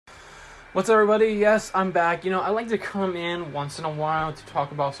What's up, everybody? Yes, I'm back. I like to come in once in a while to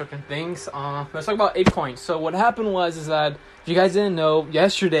talk about certain things. Let's talk about ApeCoin. So what happened is that if you guys didn't know,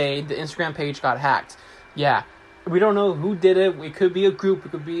 yesterday the Instagram page got hacked. Yeah, we don't know who did it. It could be a group,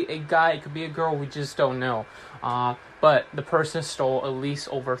 it could be a guy, it could be a girl. We just don't know. But the person stole at least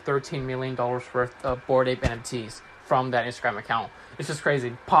over $13 million worth of Bored Ape NFTs from that Instagram account. It's just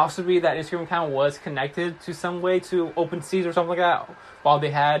crazy. Possibly that Instagram account was connected to some way to OpenSea or something like that while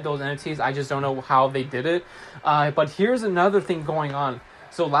they had those NFTs. I just don't know how they did it. But here's another thing going on.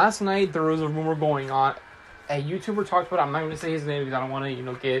 So last night there was a rumor going on. A YouTuber talked about it. I'm not going to say his name because I don't want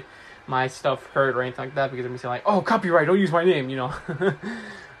to, get my stuff hurt or anything like that, because I'm saying like, oh, copyright, don't use my name,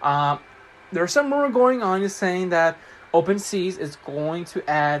 There's some rumor going on is saying that OpenSea is going to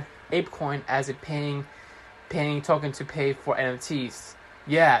add ApeCoin as a paying token to pay for NFTs.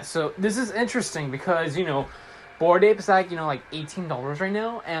 Yeah, so this is interesting because, Bored Ape is like $18 right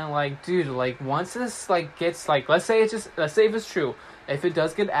now, and dude, once this gets let's say if it's true, if it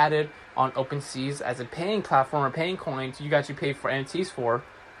does get added on OpenSea as a paying platform or paying coin you got to pay for NFTs for,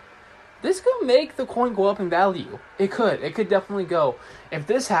 this could make the coin go up in value. It could definitely go. If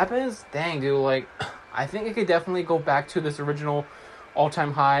this happens, dang dude, I think it could definitely go back to this original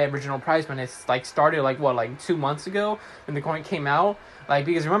all-time high original price when it's started 2 months ago when the coin came out.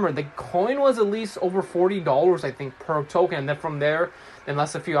 Because remember, the coin was at least over $40 I think per token, and then from there, in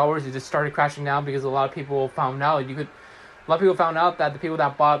less than a few hours, it just started crashing down because a lot of people found out that the people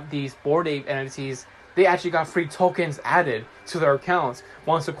that bought these Bored Ape NFTs, they actually got free tokens added to their accounts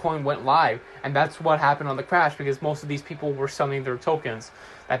once the coin went live. And that's what happened on the crash, because most of these people were selling their tokens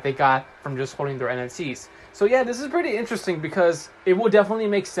that they got from just holding their NFTs. So yeah, this is pretty interesting because it will definitely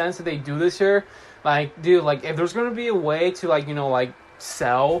make sense if they do this here. If there's going to be a way to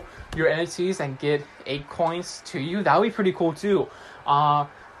sell your NFTs and get Ape coins to you, that would be pretty cool too.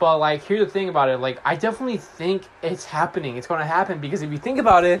 But here's the thing about it. I definitely think it's happening. It's going to happen because if you think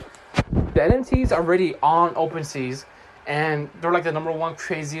about it, the NFTs are already on OpenSea, and they're the number one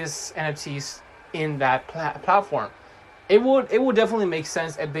craziest NFTs in that platform. It would definitely make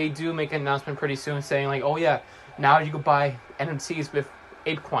sense if they do make an announcement pretty soon saying oh yeah, now you can buy NFTs with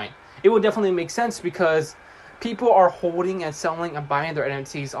ApeCoin. It would definitely make sense because people are holding and selling and buying their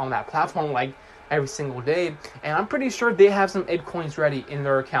NFTs on that platform every single day, and I'm pretty sure they have some ApeCoins ready in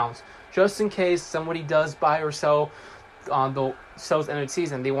their accounts just in case somebody does buy or sell sells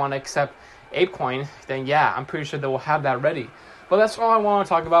NFTs and they want to accept ApeCoin. Then yeah, I'm pretty sure they will have that ready. But that's all I want to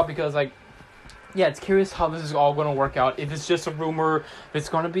talk about because yeah, it's curious how this is all going to work out. If it's just a rumor, if this is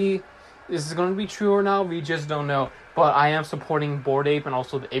going to be true or not, we just don't know. But I am supporting Bored Ape and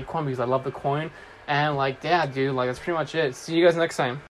also the ApeCoin because I love the coin. And yeah, dude, that's pretty much it. See you guys next time.